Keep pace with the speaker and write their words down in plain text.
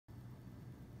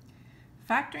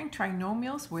factoring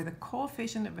trinomials where the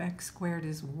coefficient of x squared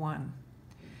is 1.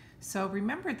 So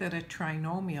remember that a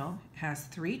trinomial has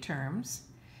 3 terms,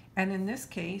 and in this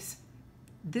case,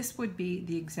 this would be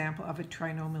the example of a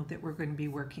trinomial that we're going to be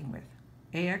working with.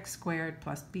 Ax squared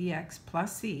plus bx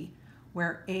plus c,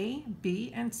 where a,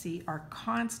 b, and c are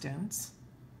constants,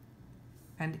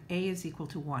 and a is equal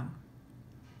to 1.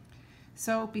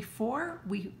 So before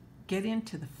we get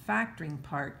into the factoring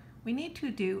part, we need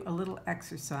to do a little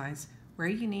exercise where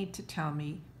you need to tell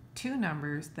me 2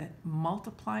 numbers that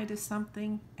multiply to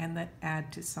something and that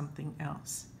add to something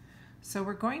else. So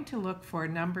we're going to look for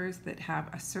numbers that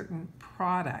have a certain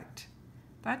product.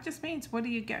 That just means, what do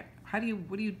you get?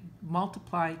 What do you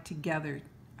multiply together?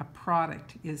 A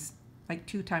product is like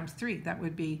 2 times 3. That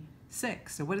would be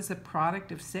 6. So what is the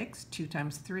product of 6? 2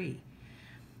 times 3.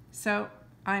 So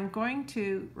I'm going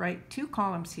to write 2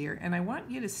 columns here, and I want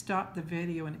you to stop the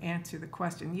video and answer the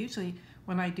question. Usually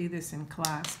when I do this in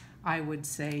class, I would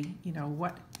say,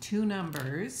 what 2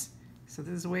 numbers, so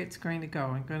this is the way it's going to go.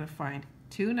 I'm going to find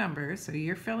 2 numbers, so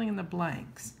you're filling in the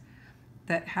blanks,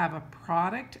 that have a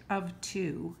product of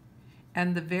 2,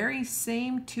 and the very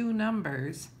same 2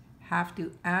 numbers have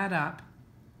to add up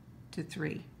to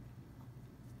 3.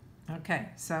 Okay,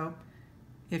 so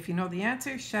if you know the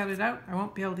answer, shout it out. I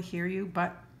won't be able to hear you,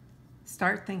 but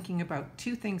start thinking about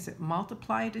 2 things that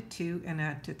multiply to 2 and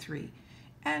add to 3.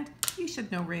 And you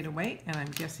should know right away, and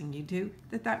I'm guessing you do,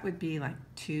 that that would be like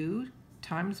 2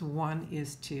 times 1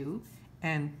 is 2,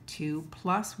 and 2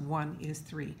 plus 1 is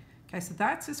 3. Okay, so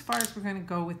that's as far as we're going to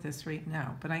go with this right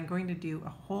now, but I'm going to do a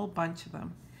whole bunch of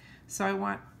them. So I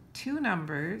want 2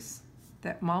 numbers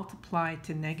that multiply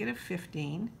to negative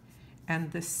 15,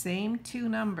 and the same 2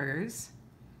 numbers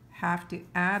have to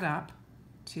add up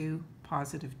to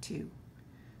positive 2.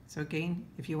 So again,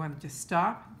 if you want to just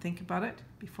stop, think about it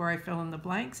before I fill in the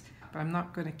blanks, but I'm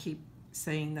not going to keep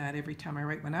saying that every time I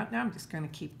write one out now. I'm just going to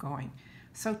keep going.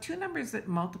 So 2 numbers that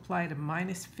multiply to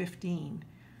minus 15,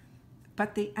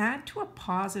 but they add to a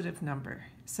positive number.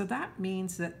 So that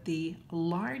means that the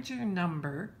larger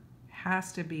number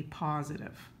has to be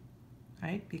positive,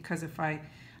 right? Because if I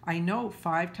know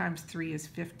 5 times 3 is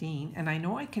 15, and I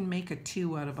know I can make a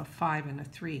 2 out of a 5 and a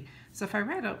 3. So if I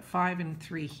write out 5 and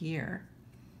 3 here,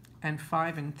 and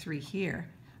 5 and 3 here,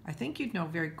 I think you'd know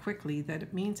very quickly that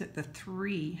it means that the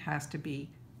 3 has to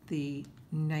be the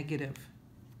negative,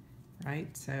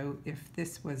 right? So if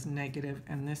this was negative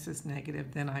and this is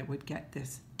negative, then I would get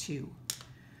this 2.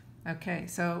 Okay,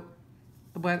 so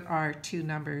what are 2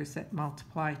 numbers that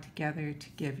multiply together to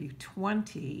give you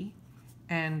 20?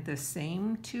 And the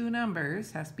same 2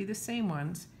 numbers, has to be the same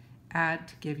ones, add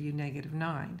to give you negative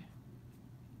 9.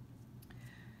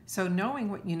 So knowing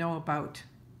what you know about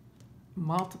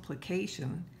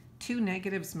multiplication, 2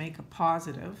 negatives make a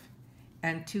positive,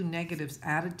 and 2 negatives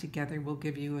added together will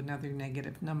give you another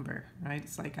negative number, right?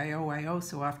 It's like I owe,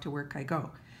 so off to work I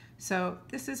go. So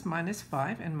this is minus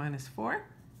 5 and minus 4.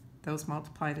 Those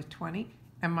multiply to 20,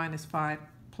 and minus 5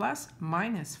 plus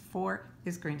minus 4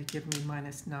 is going to give me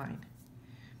minus 9.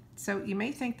 So you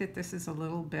may think that this is a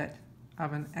little bit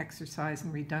of an exercise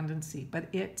in redundancy, but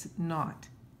it's not.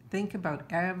 Think about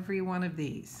every one of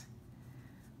these.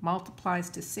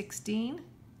 Multiplies to 16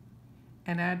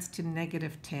 and adds to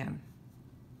negative 10.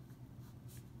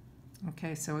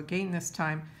 Okay, so again this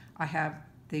time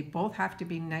they both have to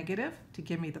be negative to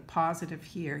give me the positive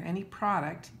here. Any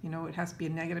product, it has to be a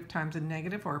negative times a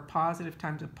negative or a positive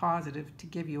times a positive to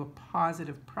give you a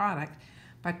positive product.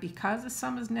 But because the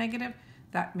sum is negative,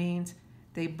 that means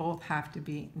they both have to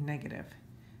be negative.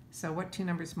 So what 2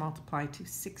 numbers multiply to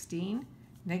 16?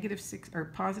 Negative 6 or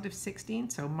positive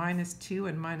 16, so minus 2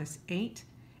 and minus 8,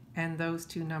 and those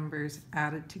 2 numbers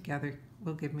added together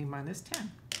will give me minus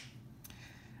 10.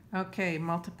 Okay,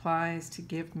 multiplies to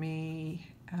give me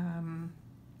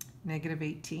negative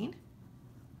 18,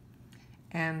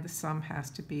 and the sum has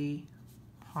to be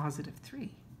positive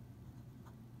 3.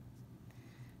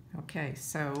 Okay,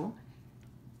 so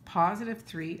positive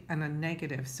 3 and a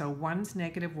negative, so one's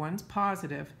negative, one's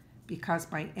positive.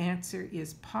 Because my answer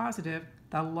is positive,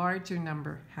 the larger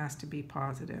number has to be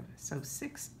positive. So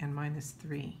 6 and minus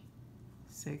 3.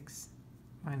 6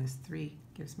 minus 3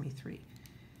 gives me 3.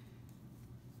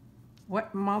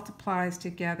 What multiplies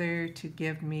together to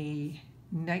give me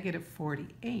negative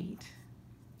 48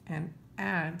 and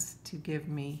adds to give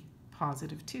me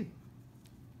positive 2?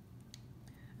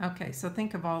 Okay, so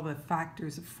think of all the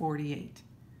factors of 48.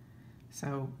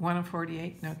 So 1 and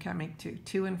 48, no, can't make 2.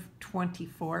 2 and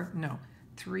 24, no.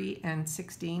 3 and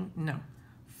 16, no.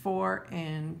 4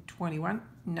 and 21,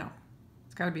 no.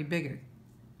 It's got to be bigger.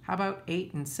 How about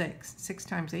 8 and 6? 6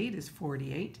 times 8 is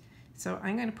 48. So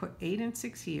I'm going to put 8 and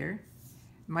 6 here.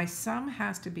 My sum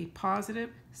has to be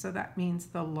positive, so that means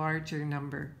the larger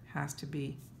number has to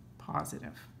be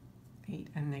positive, 8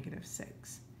 and negative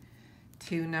 6.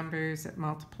 Two numbers that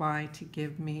multiply to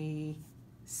give me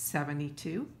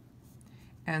 72.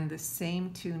 And the same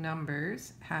two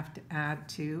numbers have to add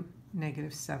to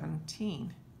negative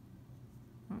 17.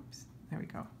 Oops, there we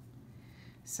go.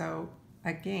 So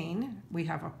again, we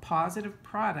have a positive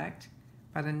product,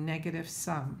 but a negative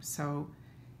sum. So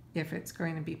if it's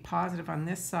going to be positive on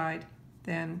this side,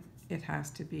 then it has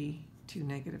to be two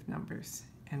negative numbers.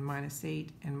 And minus 8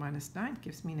 and minus 9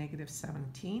 gives me negative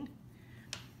 17.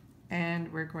 And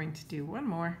we're going to do one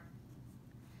more.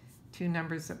 Two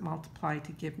numbers that multiply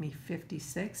to give me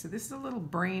 56. So this is a little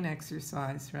brain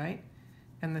exercise, right?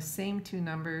 And the same two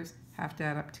numbers have to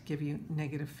add up to give you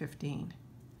negative 15.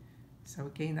 So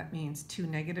again, that means two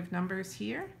negative numbers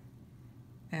here,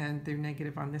 and they're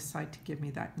negative on this side to give me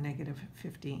that negative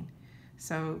 15.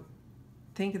 So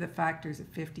think of the factors at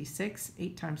 56.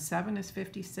 8 times 7 is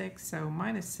 56. So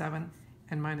minus 7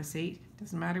 and minus 8,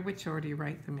 doesn't matter which order you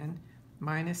write them in,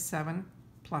 minus 7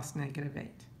 plus negative 8.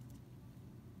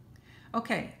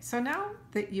 Okay, so now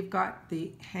that you've got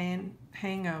the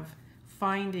hang of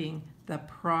finding the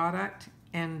product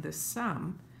and the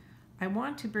sum, I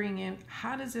want to bring in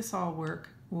how does this all work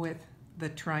with the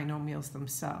trinomials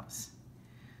themselves.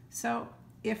 So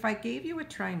if I gave you a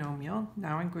trinomial,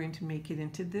 now I'm going to make it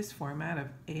into this format of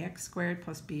ax squared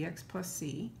plus bx plus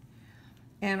c.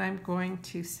 And I'm going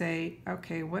to say,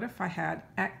 okay, what if I had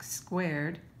x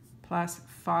squared plus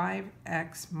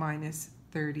 5x minus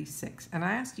 36? And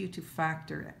I asked you to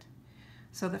factor it.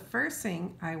 So the first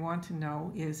thing I want to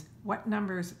know is what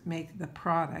numbers make the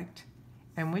product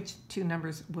and which two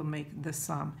numbers will make the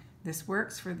sum. This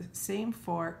works for the same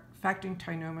for factoring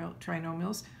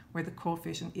trinomials where the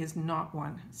coefficient is not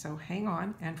 1. So hang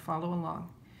on and follow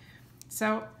along.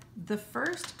 So the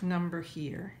first number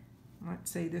here,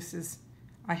 let's say this is,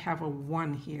 I have a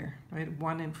 1 here, right?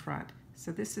 1 in front.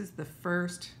 So this is the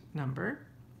first number.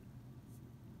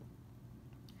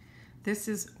 This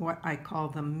is what I call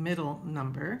the middle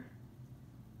number.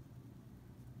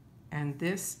 And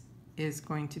this is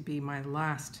going to be my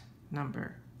last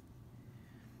number.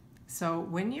 So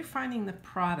when you're finding the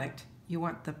product, you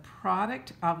want the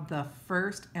product of the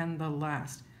first and the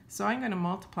last. So I'm going to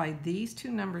multiply these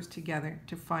two numbers together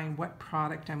to find what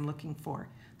product I'm looking for.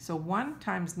 So 1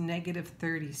 times negative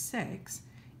 36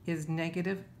 is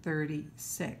negative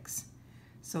 36.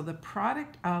 So the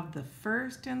product of the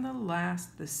first and the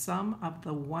last, the sum of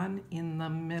the one in the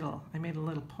middle. I made a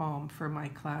little poem for my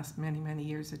class many, many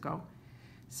years ago.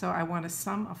 So I want a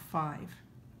sum of 5.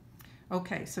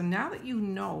 Okay, so now that you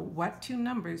know what two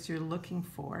numbers you're looking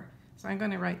for, so I'm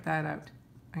going to write that out.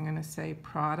 I'm going to say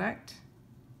product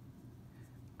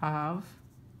of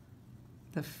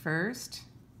the first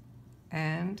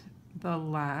and the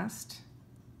last,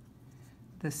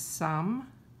 the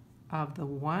sum of the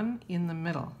one in the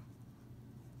middle.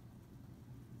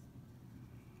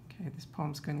 Okay, this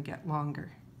poem's going to get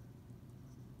longer.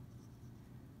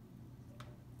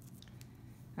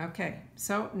 Okay,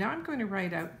 so now I'm going to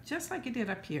write out, just like I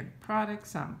did up here, product,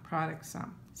 sum, product,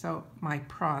 sum. So my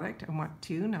product, I want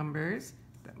two numbers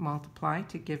that multiply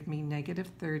to give me negative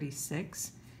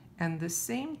 36, and the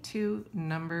same two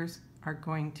numbers are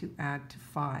going to add to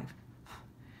 5.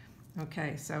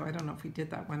 Okay, so I don't know if we did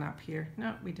that one up here.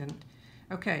 No, we didn't.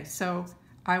 Okay, so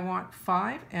I want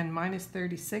 5 and minus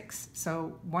 36.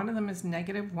 So one of them is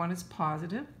negative, one is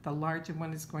positive. The larger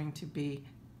one is going to be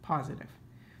positive.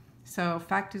 So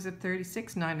factors of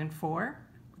 36, 9 and 4.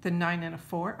 With a 9 and a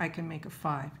 4, I can make a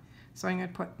 5. So I'm going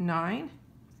to put 9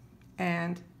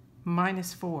 and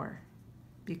minus 4,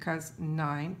 because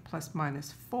 9 plus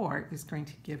minus 4 is going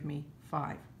to give me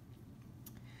 5.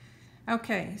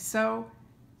 Okay, so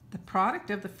the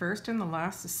product of the first and the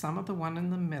last, the sum of the one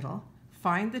in the middle.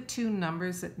 Find the two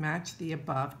numbers that match the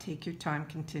above. Take your time,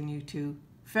 continue to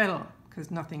fiddle,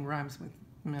 because nothing rhymes with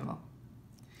middle.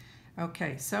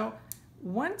 Okay, so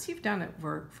once you've done it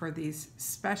for these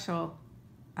special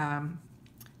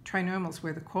trinomials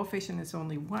where the coefficient is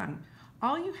only 1,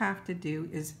 all you have to do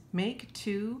is make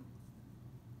two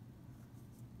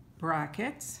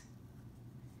brackets,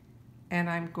 and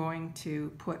I'm going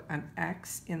to put an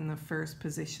x in the first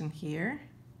position here,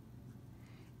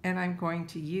 and I'm going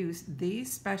to use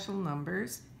these special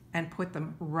numbers and put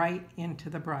them right into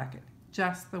the bracket,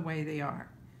 just the way they are.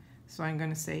 So I'm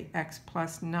going to say x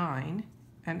plus 9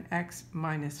 and x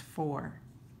minus 4,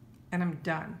 and I'm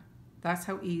done. That's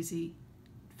how easy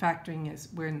factoring is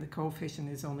when the coefficient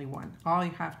is only 1. All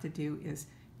you have to do is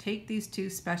take these two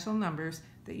special numbers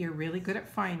that you're really good at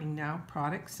finding now,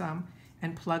 product, sum,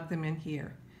 and plug them in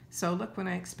here. So look when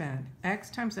I expand. X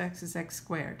times x is x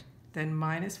squared. Then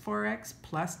minus 4x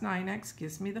plus 9x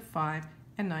gives me the 5,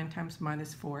 and 9 times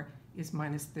minus 4 is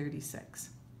minus 36.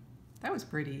 That was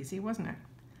pretty easy, wasn't it?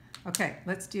 Okay,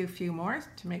 let's do a few more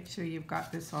to make sure you've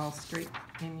got this all straight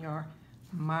in your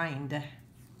mind.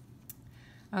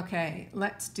 Okay,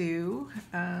 let's do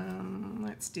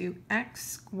x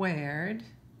squared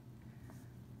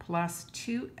plus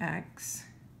 2x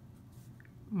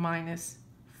minus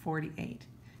 48.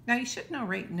 Now you should know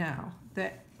right now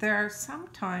that there are some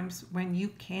times when you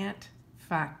can't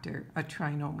factor a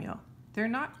trinomial. They're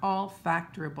not all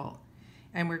factorable.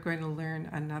 And we're going to learn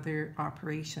another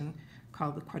operation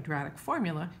called the quadratic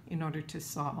formula in order to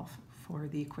solve for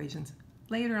the equations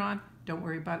later on. Don't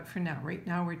worry about it for now. Right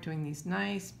now we're doing these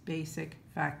nice basic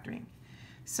factoring.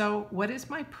 So what is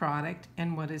my product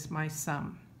and what is my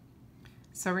sum?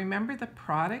 So remember, the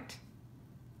product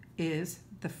is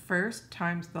the first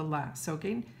times the last. So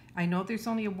again, I know there's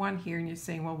only a 1 here and you're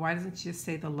saying, well, why doesn't you just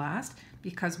say the last?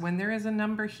 Because when there is a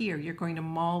number here, you're going to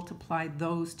multiply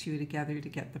those two together to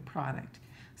get the product.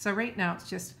 So right now it's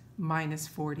just minus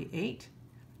 48.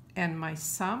 And my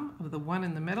sum of the 1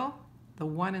 in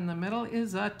the middle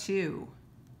is a 2.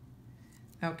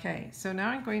 Okay, so now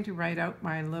I'm going to write out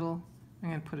my little, I'm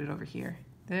going to put it over here.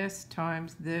 This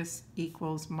times this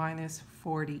equals minus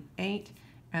 48.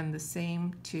 And the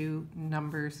same two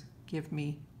numbers give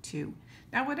me 2.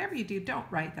 Now, whatever you do, don't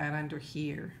write that under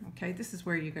here, okay? This is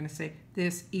where you're going to say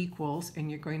this equals, and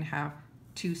you're going to have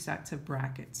 2 sets of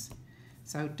brackets.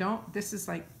 So this is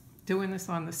like doing this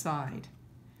on the side.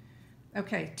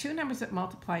 Okay, 2 numbers that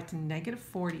multiply to negative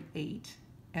 48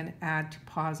 and add to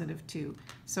positive 2.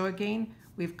 So again,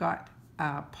 we've got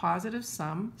a positive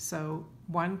sum, so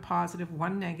 1 positive,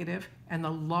 1 negative, and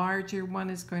the larger one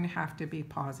is going to have to be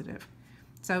positive.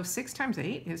 So 6 times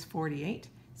 8 is 48.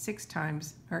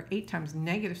 8 times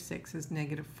negative 6 is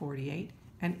negative 48,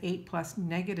 and 8 plus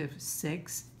negative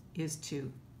 6 is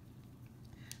 2.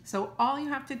 So all you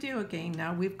have to do, again,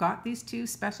 now we've got these 2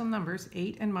 special numbers,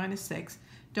 8 and minus 6.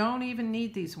 Don't even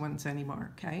need these ones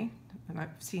anymore, okay? And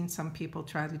I've seen some people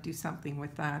try to do something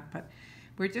with that, but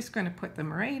we're just going to put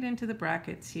them right into the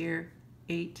brackets here,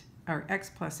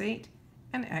 x plus 8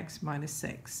 and x minus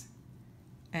 6.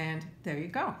 And there you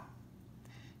go.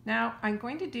 Now, I'm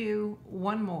going to do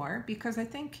one more because I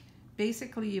think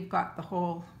basically you've got the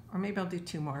whole, or maybe I'll do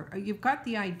 2 more. You've got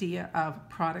the idea of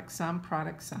product sum.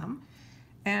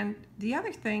 And the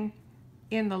other thing,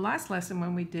 in the last lesson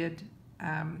when we did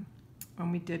common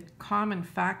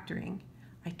factoring,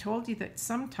 I told you that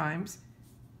sometimes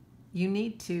you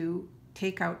need to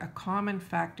take out a common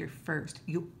factor first.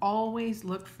 You always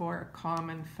look for a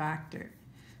common factor.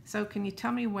 So can you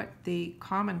tell me what the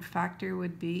common factor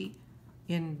would be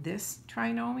in this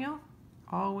trinomial?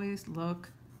 Always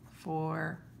look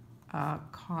for a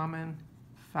common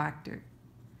factor.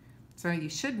 So you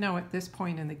should know at this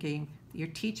point in the game that your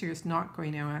teacher is not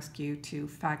going to ask you to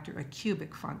factor a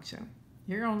cubic function.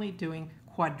 You're only doing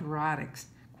quadratics.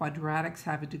 Quadratics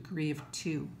have a degree of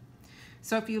 2.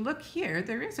 So if you look here,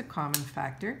 there is a common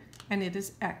factor, and it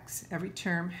is x. Every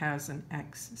term has an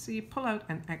x. So you pull out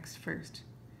an x first.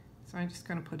 So I'm just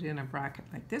going to put it in a bracket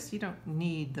like this. You don't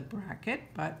need the bracket,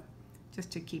 but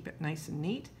just to keep it nice and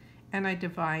neat. And I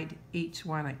divide each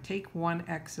one. I take 1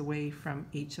 x away from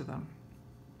each of them.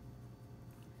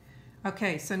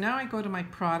 Okay, so now I go to my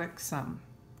product sum.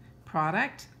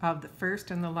 Product of the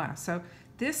first and the last. So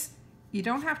this, you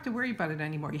don't have to worry about it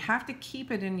anymore. You have to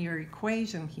keep it in your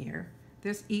equation here.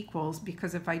 This equals,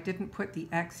 because if I didn't put the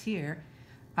x here,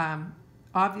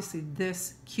 obviously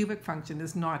this cubic function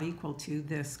is not equal to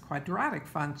this quadratic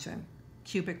function.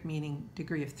 Cubic meaning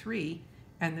degree of 3,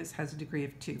 and this has a degree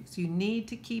of 2. So you need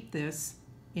to keep this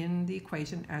in the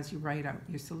equation as you write out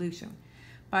your solution.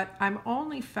 But I'm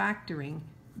only factoring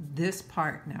this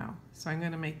part now. So I'm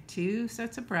going to make 2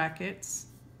 sets of brackets,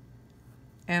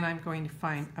 and I'm going to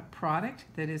find a product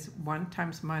that is 1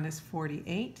 times minus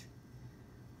 48.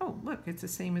 Oh, look, it's the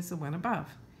same as the one above.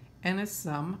 And a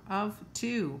sum of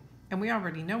 2. And we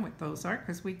already know what those are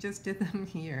because we just did them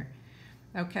here.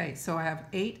 Okay, so I have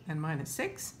 8 and minus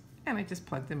 6, and I just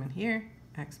plug them in here.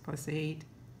 X plus 8,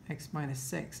 x minus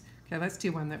 6. Okay, let's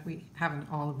do one that we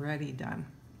haven't already done.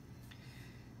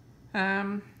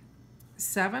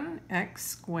 7x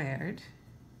squared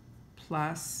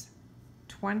plus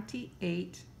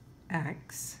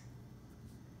 28x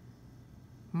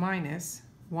minus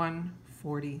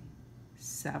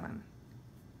 147.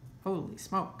 Holy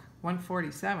smoke,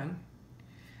 147.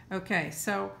 Okay,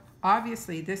 so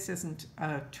obviously this isn't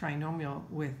a trinomial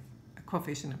with a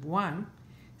coefficient of 1.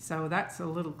 So that's a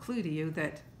little clue to you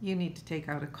that you need to take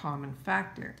out a common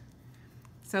factor.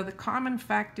 So the common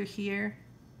factor here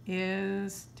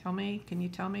is, can you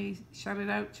tell me, shout it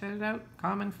out.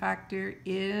 Common factor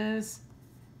is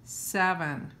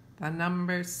 7, the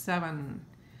number 7.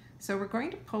 So we're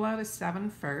going to pull out a 7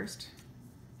 first,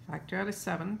 factor out a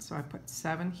 7, so I put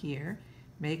 7 here,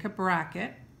 make a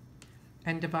bracket,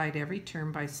 and divide every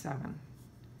term by 7.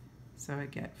 So I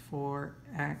get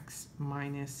 4x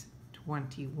minus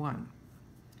 21.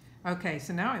 Okay,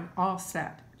 so now I'm all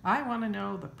set. I want to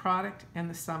know the product and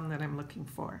the sum that I'm looking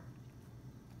for.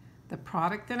 The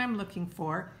product that I'm looking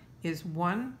for is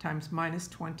 1 times minus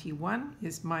 21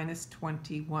 is minus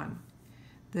 21.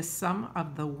 The sum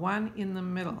of the 1 in the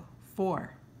middle,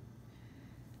 4.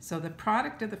 So the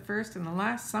product of the first and the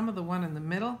last, sum of the 1 in the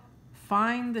middle.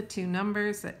 Find the two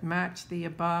numbers that match the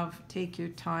above. Take your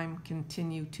time,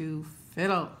 continue to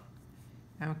fiddle.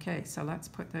 Okay, so let's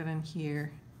put that in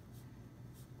here.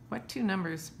 What two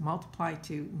numbers multiply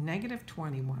to negative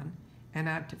 21 and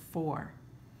add to 4?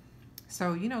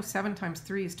 So you know 7 times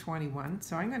 3 is 21,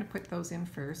 so I'm going to put those in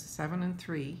first, 7 and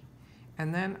 3,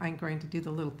 and then I'm going to do the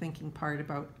little thinking part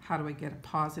about how do I get a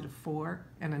positive 4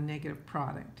 and a negative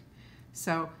product.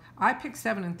 So I picked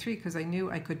 7 and 3 because I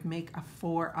knew I could make a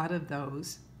 4 out of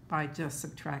those by just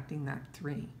subtracting that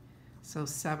 3. So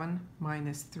 7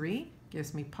 minus 3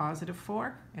 gives me positive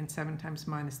 4, and 7 times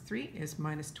minus 3 is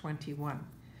minus 21.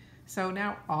 So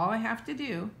now all I have to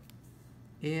do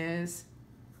is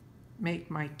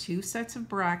make my two sets of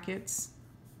brackets.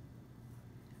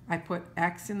 I put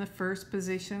x in the first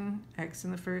position,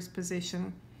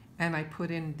 and I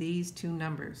put in these two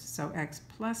numbers. So x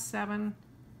plus 7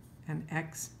 and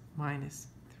x minus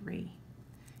 3.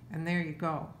 And there you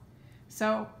go.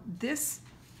 So this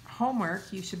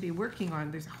homework you should be working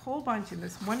on, there's a whole bunch in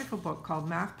this wonderful book called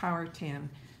Math Power 10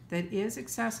 that is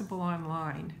accessible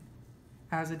online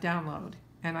as a download,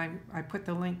 and I put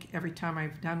the link every time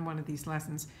I've done one of these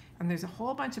lessons, and there's a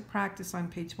whole bunch of practice on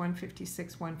page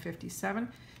 156, 157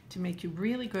 to make you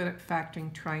really good at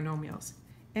factoring trinomials.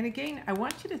 And again, I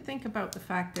want you to think about the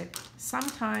fact that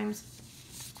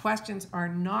sometimes questions are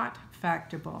not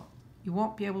factorable. You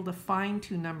won't be able to find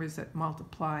two numbers that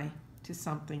multiply to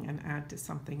something and add to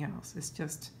something else. It's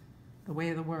just the way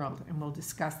of the world, and we'll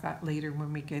discuss that later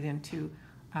when we get into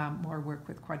more work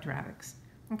with quadratics.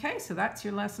 Okay, so that's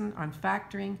your lesson on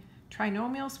factoring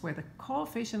trinomials where the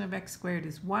coefficient of x squared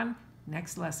is 1.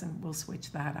 Next lesson, we'll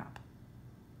switch that up.